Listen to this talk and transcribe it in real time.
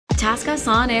TaskUs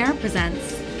On Air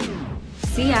presents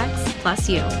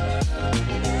CX+U.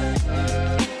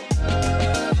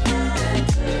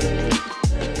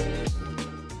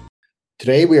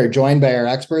 Today, we are joined by our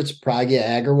experts, Pragya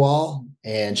Agarwal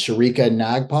and Surekha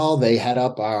Nagpal. They head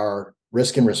up our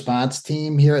risk and response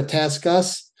team here at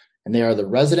TaskUs, and they are the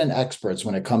resident experts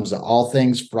when it comes to all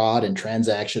things fraud and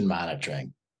transaction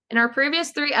monitoring. In our previous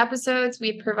 3 episodes,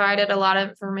 we provided a lot of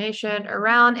information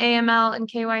around AML and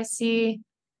KYC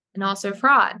and also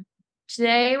fraud.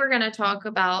 Today, we're going to talk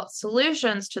about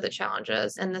solutions to the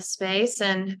challenges in this space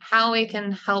and how we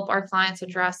can help our clients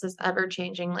address this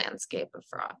ever-changing landscape of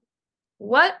fraud.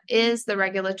 What is the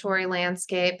regulatory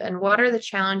landscape and what are the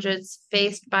challenges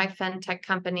faced by FinTech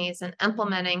companies in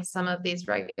implementing some of these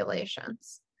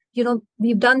regulations?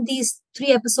 We've done these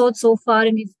 3 episodes so far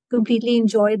and we've completely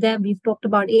enjoyed them. We've talked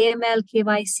about AML,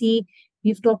 KYC.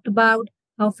 We've talked about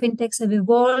how FinTechs have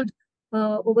evolved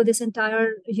over this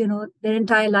entire, their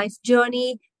entire life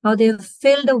journey, how they've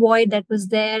filled a void that was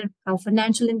there, how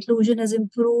financial inclusion has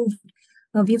improved.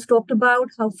 We've talked about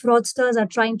how fraudsters are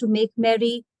trying to make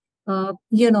merry,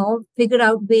 figure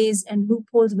out ways and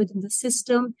loopholes within the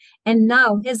system. And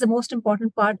now here's the most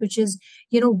important part, which is,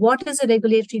 what is the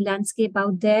regulatory landscape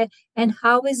out there and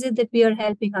how is it that we are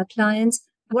helping our clients?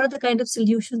 What are the kind of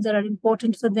solutions that are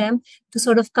important for them to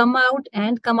sort of come out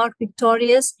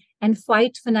victorious and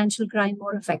fight financial crime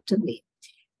more effectively?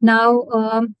 Now,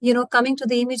 coming to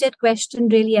the immediate question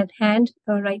really at hand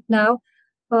right now,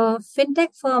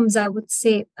 FinTech firms, I would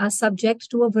say, are subject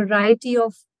to a variety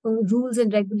of rules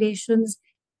and regulations,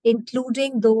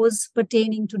 including those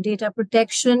pertaining to data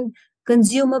protection,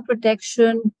 consumer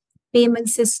protection, payment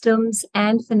systems,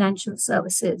 and financial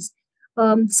services.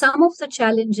 Some of the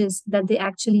challenges that they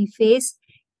actually face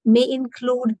may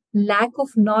include lack of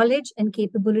knowledge and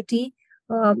capability,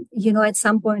 at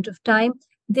some point of time.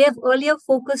 They have earlier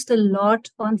focused a lot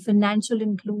on financial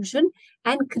inclusion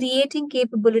and creating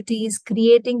capabilities,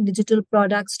 creating digital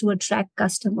products to attract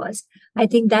customers. I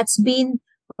think that's been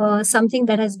something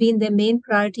that has been their main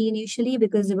priority initially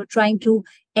because they were trying to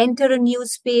enter a new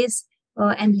space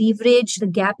and leverage the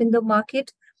gap in the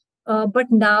market. But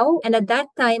now, and at that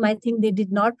time, I think they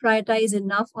did not prioritize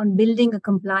enough on building a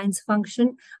compliance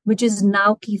function, which is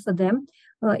now key for them.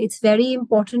 It's very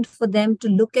important for them to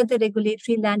look at the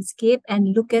regulatory landscape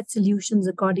and look at solutions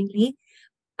accordingly.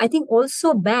 I think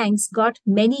also banks got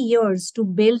many years to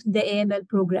build the AML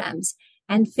programs.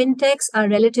 And FinTechs are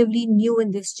relatively new in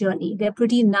this journey. They're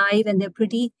pretty naive and they're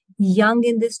pretty young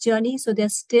in this journey. So they're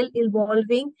still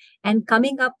evolving and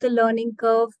coming up the learning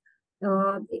curve.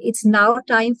 It's now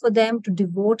time for them to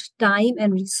devote time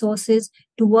and resources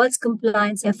towards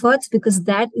compliance efforts because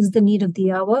that is the need of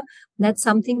the hour. That's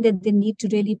something that they need to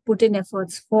really put in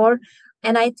efforts for.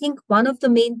 And I think one of the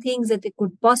main things that they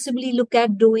could possibly look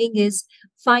at doing is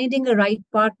finding a right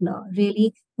partner,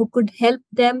 really, who could help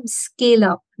them scale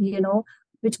up,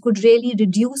 which could really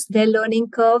reduce their learning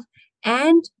curve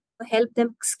and help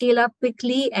them scale up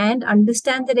quickly and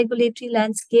understand the regulatory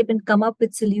landscape and come up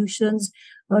with solutions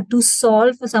to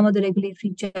solve for some of the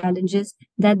regulatory challenges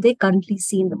that they currently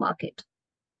see in the market.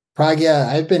 Pragya,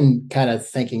 I've been kind of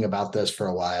thinking about this for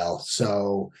a while.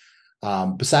 So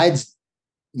besides,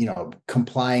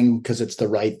 complying because it's the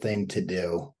right thing to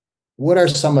do, what are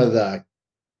some of the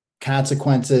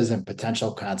consequences and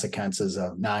potential consequences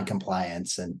of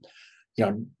noncompliance? And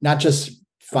not just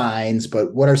fines,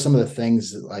 but what are some of the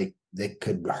things that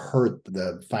could hurt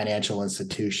the financial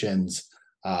institution's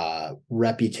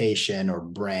reputation or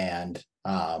brand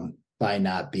by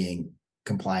not being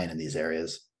compliant in these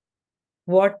areas?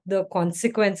 What the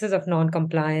consequences of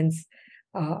non-compliance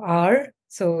are.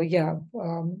 So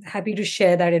happy to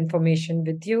share that information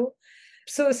with you.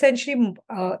 So essentially,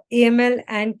 AML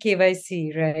and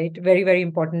KYC, right? Very, very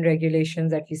important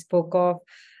regulations that we spoke of.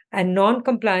 And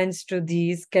non-compliance to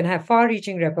these can have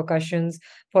far-reaching repercussions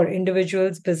for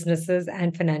individuals, businesses,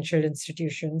 and financial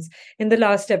institutions. In the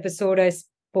last episode, I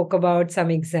spoke about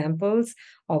some examples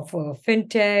of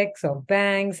fintechs or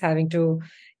banks having to,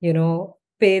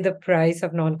 pay the price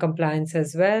of non-compliance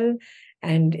as well.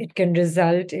 And it can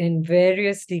result in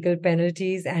various legal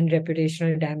penalties and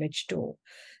reputational damage too.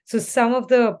 So some of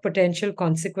the potential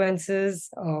consequences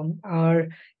are,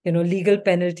 legal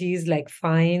penalties like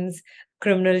fines,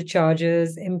 criminal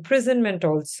charges, imprisonment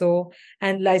also,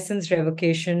 and license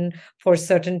revocation for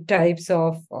certain types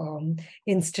of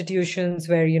institutions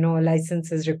where, a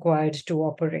license is required to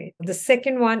operate. The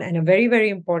second one, and a very, very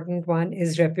important one,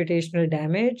 is reputational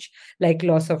damage, like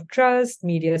loss of trust,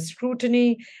 media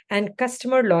scrutiny, and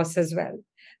customer loss as well.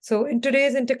 So in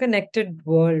today's interconnected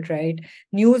world, right,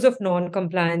 news of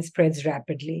non-compliance spreads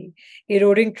rapidly,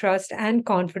 eroding trust and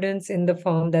confidence in the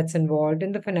firm that's involved,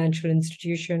 in the financial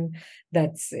institution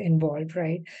that's involved,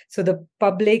 right? So the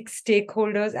public,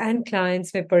 stakeholders, and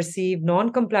clients may perceive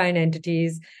non-compliant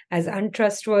entities as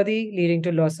untrustworthy, leading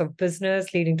to loss of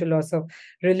business, leading to loss of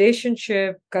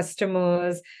relationship,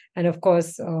 customers, and of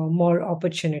course, more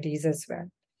opportunities as well.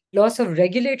 Loss of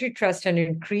regulatory trust and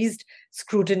increased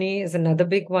scrutiny is another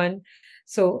big one.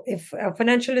 So if a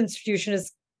financial institution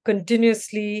is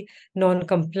continuously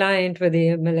non-compliant with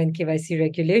AML and KYC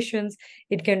regulations,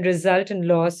 it can result in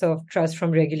loss of trust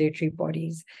from regulatory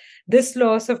bodies. This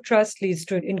loss of trust leads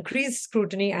to increased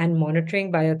scrutiny and monitoring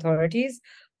by authorities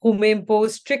who may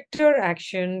impose stricter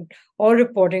action or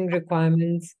reporting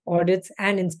requirements, audits,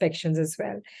 and inspections as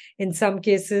well. In some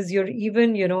cases, you're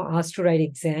even, asked to write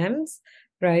exams,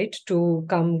 right, to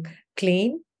come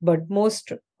clean. But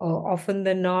most often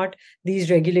than not,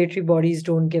 these regulatory bodies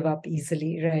don't give up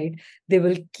easily, right? They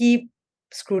will keep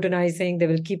scrutinizing, they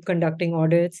will keep conducting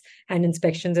audits and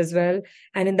inspections as well.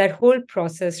 And in that whole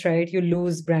process, right, you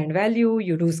lose brand value,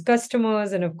 you lose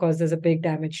customers, and of course, there's a big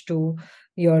damage to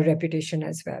your reputation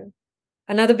as well.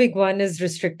 Another big one is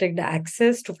restricted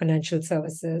access to financial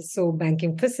services. So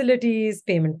banking facilities,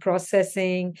 payment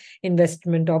processing,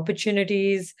 investment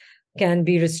opportunities can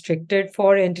be restricted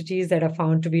for entities that are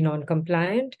found to be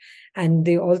non-compliant. And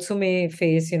they also may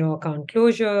face, account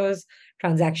closures,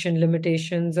 transaction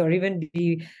limitations, or even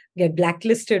get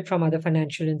blacklisted from other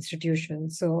financial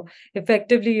institutions. So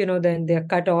effectively, then they're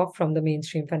cut off from the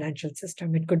mainstream financial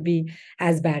system. It could be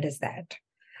as bad as that.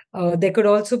 There could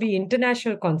also be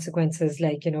international consequences,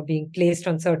 like, being placed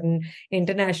on certain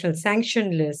international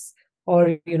sanction lists,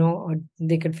 or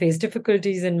they could face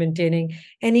difficulties in maintaining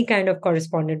any kind of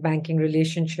correspondent banking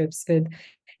relationships with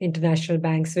international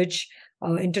banks, which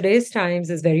in today's times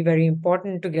is very, very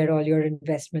important to get all your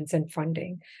investments and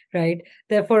funding, right?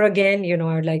 Therefore, again,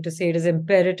 I'd like to say it is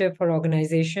imperative for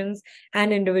organizations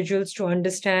and individuals to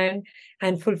understand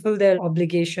and fulfill their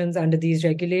obligations under these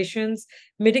regulations,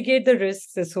 mitigate the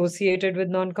risks associated with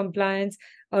non-compliance,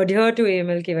 adhere to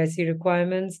AML KYC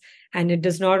requirements, and it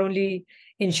does not only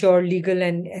ensure legal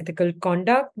and ethical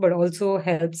conduct, but also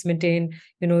helps maintain,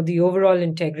 the overall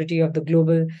integrity of the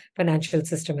global financial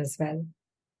system as well.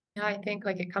 Yeah, I think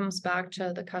it comes back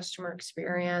to the customer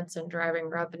experience and driving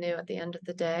revenue at the end of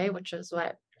the day, which is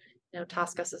what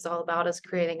TaskUs is all about, is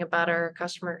creating a better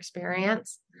customer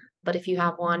experience. But if you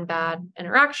have one bad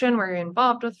interaction where you're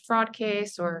involved with a fraud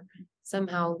case or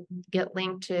somehow get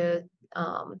linked to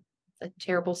a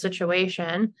terrible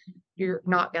situation, you're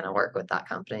not going to work with that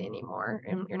company anymore,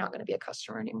 and you're not going to be a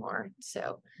customer anymore.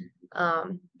 So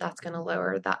that's going to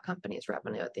lower that company's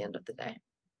revenue at the end of the day.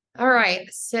 All right,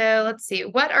 so let's see.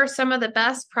 What are some of the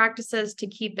best practices to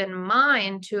keep in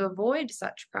mind to avoid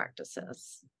such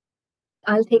practices?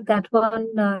 I'll take that one,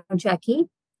 Jackie.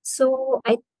 So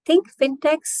I think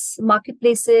fintechs,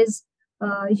 marketplaces,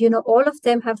 all of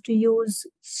them have to use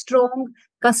strong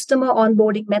customer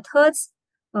onboarding methods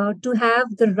to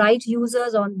have the right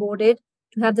users onboarded,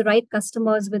 to have the right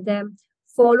customers with them,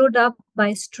 followed up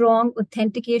by strong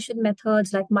authentication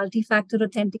methods like multi-factor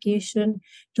authentication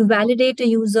to validate a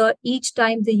user each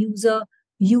time the user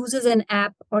uses an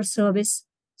app or service.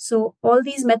 So all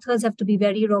these methods have to be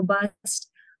very robust.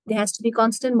 There has to be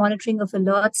constant monitoring of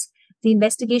alerts. The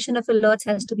investigation of alerts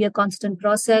has to be a constant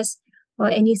process.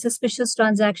 Any suspicious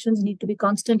transactions need to be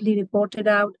constantly reported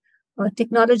out.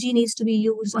 Technology needs to be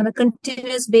used on a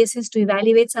continuous basis to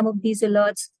evaluate some of these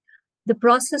alerts. The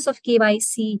process of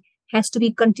KYC has to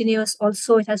be continuous.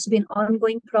 Also, it has to be an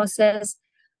ongoing process,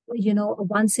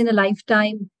 once in a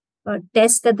lifetime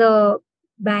test that the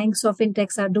banks or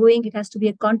fintechs are doing. It has to be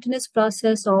a continuous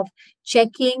process of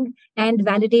checking and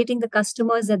validating the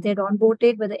customers that they're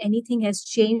onboarded, whether anything has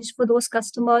changed for those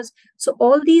customers. So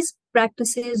all these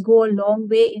practices go a long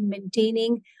way in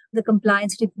maintaining the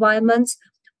compliance requirements.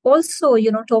 Also,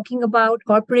 talking about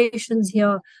corporations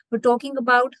here, we're talking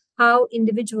about how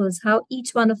individuals, how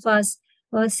each one of us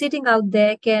sitting out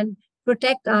there can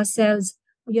protect ourselves.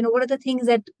 What are the things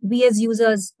that we as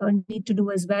users need to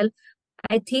do as well?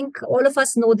 I think all of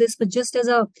us know this, but just as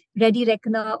a ready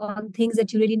reckoner on things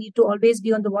that you really need to always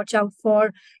be on the watch out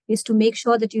for is to make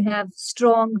sure that you have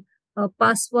strong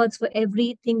passwords for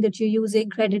everything that you're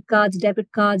using, credit cards,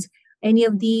 debit cards, any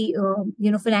of the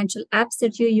financial apps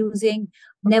that you're using.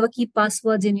 Never keep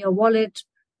passwords in your wallet.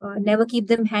 Never keep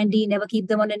them handy. Never keep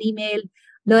them on an email.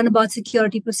 Learn about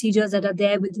security procedures that are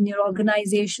there within your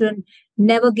organization.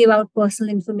 Never give out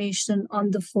personal information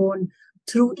on the phone,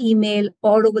 through email,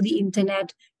 or over the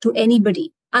internet to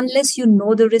anybody. unless you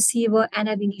know the receiver and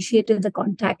have initiated the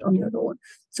contact on your own.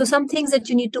 So some things that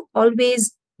you need to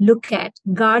always look at: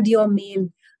 guard your mail,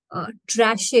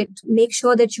 trash it, make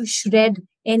sure that you shred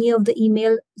any of the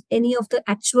email, any of the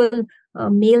actual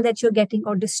mail that you're getting,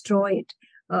 or destroy it.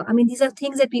 These are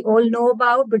things that we all know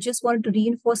about, but just wanted to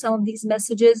reinforce some of these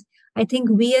messages. I think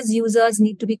we as users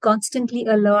need to be constantly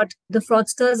alert. The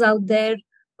fraudsters out there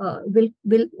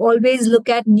will always look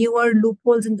at newer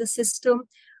loopholes in the system.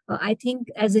 I think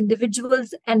as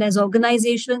individuals and as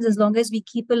organizations, as long as we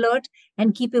keep alert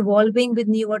and keep evolving with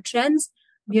newer trends,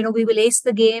 we will ace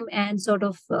the game and sort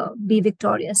of be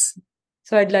victorious.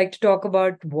 So I'd like to talk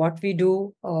about what we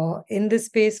do in this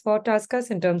space for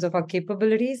TaskUs in terms of our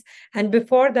capabilities. And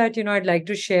before that, I'd like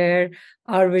to share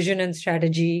our vision and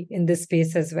strategy in this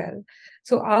space as well.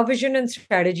 So our vision and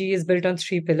strategy is built on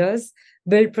 3 pillars: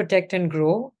 build, protect, and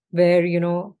grow, where,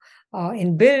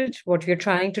 in build, what we're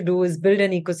trying to do is build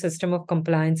an ecosystem of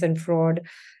compliance and fraud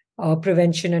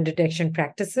prevention and detection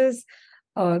practices.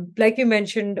 Like we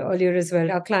mentioned earlier as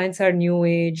well, our clients are new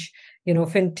age,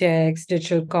 fintechs,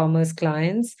 digital commerce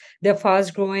clients. They're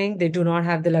fast growing. They do not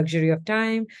have the luxury of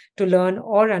time to learn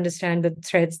or understand the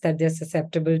threats that they're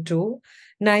susceptible to.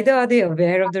 Neither are they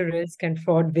aware of the risk and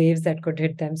fraud waves that could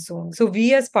hit them soon. So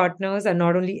we as partners are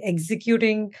not only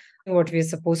executing what we're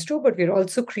supposed to, but we're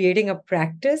also creating a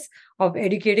practice of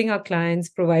educating our clients,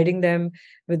 providing them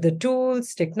with the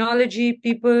tools, technology,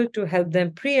 people to help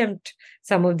them preempt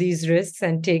some of these risks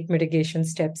and take mitigation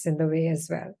steps in the way as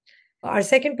well. Our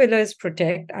second pillar is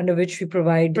protect, under which we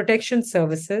provide protection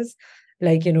services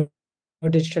like,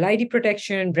 digital ID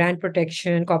protection, brand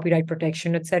protection, copyright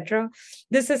protection, etc.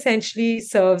 This essentially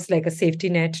serves like a safety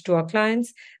net to our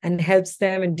clients and helps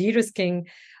them in de-risking,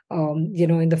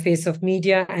 in the face of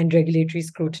media and regulatory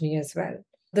scrutiny as well.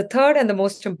 The third and the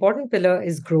most important pillar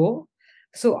is grow.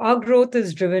 So our growth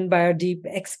is driven by our deep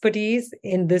expertise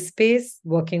in this space,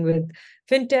 working with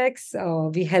fintechs.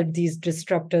 We help these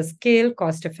disruptors scale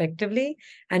cost effectively.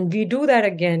 And we do that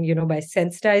again, by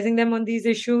sensitizing them on these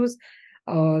issues,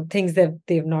 things that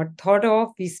they've not thought of.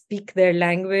 We speak their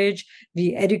language.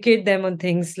 We educate them on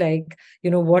things like,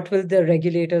 what will the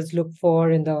regulators look for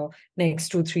in the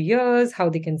next 2-3 years, how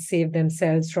they can save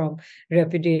themselves from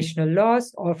reputational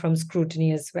loss or from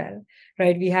scrutiny as well,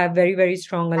 right? We have very, very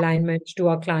strong alignment to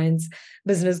our clients'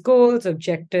 business goals,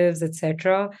 objectives,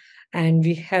 etc. And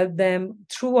we help them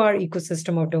through our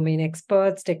ecosystem of domain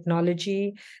experts,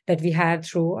 technology that we have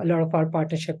through a lot of our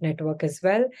partnership network as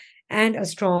well. And a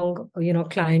strong,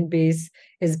 client base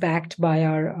is backed by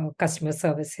our customer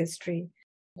service history.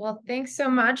 Well, thanks so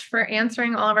much for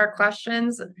answering all of our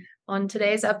questions on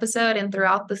today's episode and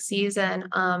throughout the season.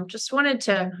 Just wanted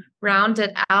to round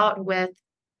it out with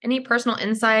any personal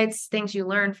insights, things you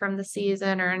learned from the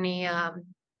season, or any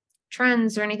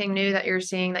trends or anything new that you're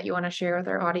seeing that you want to share with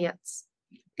our audience.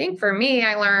 I think for me,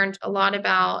 I learned a lot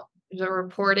about the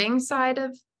reporting side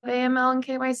of AML and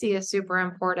KYC is super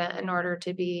important in order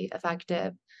to be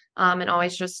effective, and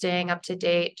always just staying up to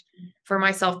date for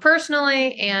myself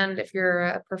personally. And if you're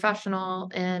a professional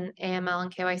in AML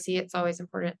and KYC, it's always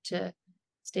important to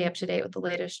stay up to date with the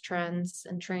latest trends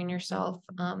and train yourself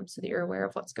so that you're aware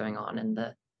of what's going on in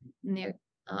the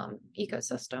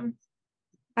ecosystem.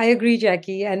 I agree,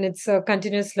 Jackie. And it's a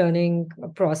continuous learning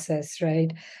process,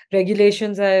 right?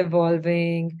 Regulations are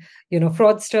evolving,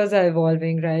 fraudsters are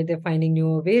evolving, right? They're finding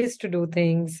newer ways to do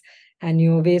things and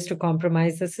newer ways to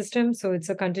compromise the system. So it's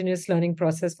a continuous learning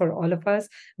process for all of us,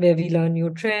 where we learn new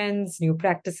trends, new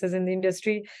practices in the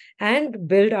industry, and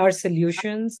build our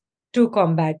solutions to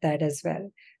combat that as well,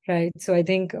 right? So I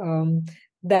think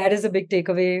that is a big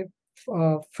takeaway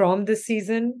from this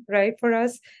season, right, for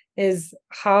us, is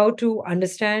how to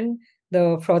understand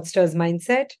the fraudster's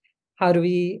mindset. How do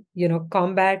we,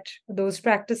 combat those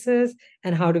practices,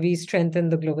 and how do we strengthen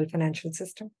the global financial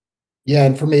system? Yeah,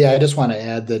 and for me, I just want to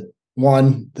add that,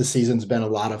 one, the season's been a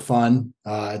lot of fun.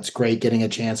 It's great getting a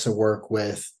chance to work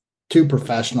with 2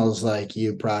 professionals like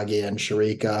you, Pragya and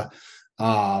Surekha.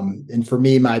 And for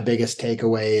me, my biggest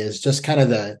takeaway is just kind of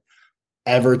the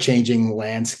ever-changing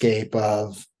landscape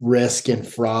of risk and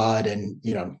fraud, and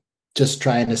just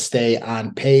trying to stay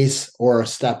on pace or a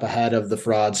step ahead of the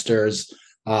fraudsters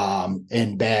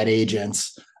and bad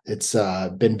agents. It's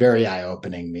been very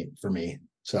eye-opening for me.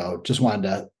 So just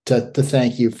wanted to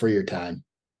thank you for your time.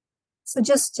 So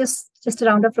just to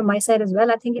round up from my side as well,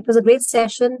 I think it was a great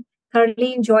session.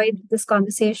 Thoroughly enjoyed this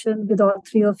conversation with all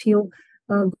 3 of you.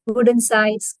 Good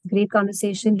insights, great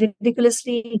conversation,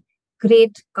 ridiculously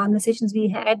great conversations we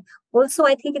had. Also,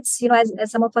 I think it's,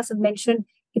 as some of us have mentioned,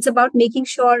 it's about making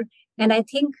sure, and I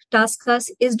think TaskUs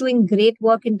is doing great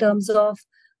work in terms of,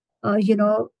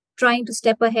 trying to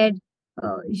step ahead,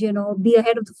 be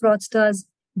ahead of the fraudsters,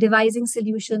 devising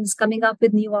solutions, coming up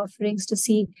with new offerings to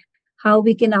see how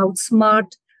we can outsmart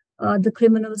the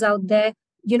criminals out there.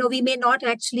 We may not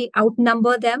actually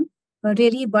outnumber them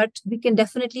really, but we can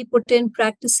definitely put in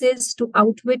practices to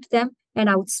outwit them and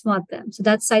outsmart them. So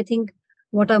that's, I think,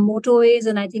 what our motto is.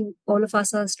 And I think all of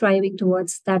us are striving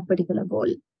towards that particular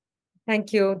goal.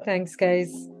 Thank you. Thanks, guys.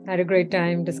 Had a great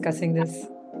time discussing this.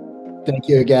 Thank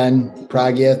you again,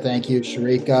 Pragya. Thank you,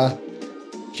 Surekha.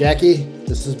 Jackie,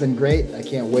 this has been great. I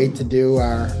can't wait to do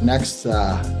our next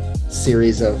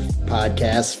series of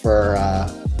podcasts for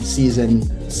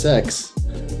season 6.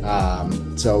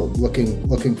 So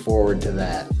looking forward to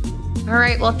that. All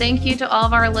right. Well, thank you to all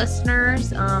of our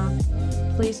listeners.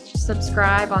 Please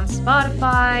subscribe on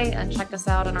Spotify and check us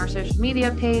out on our social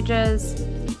media pages.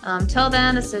 Till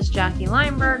then, this is Jackie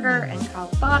Lineberger and Kyle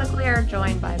Bodiclear,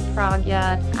 joined by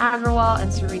Pragya Agarwal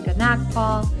and Surekha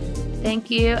Nagpal. Thank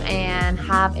you and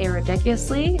have a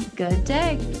ridiculously good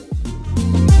day.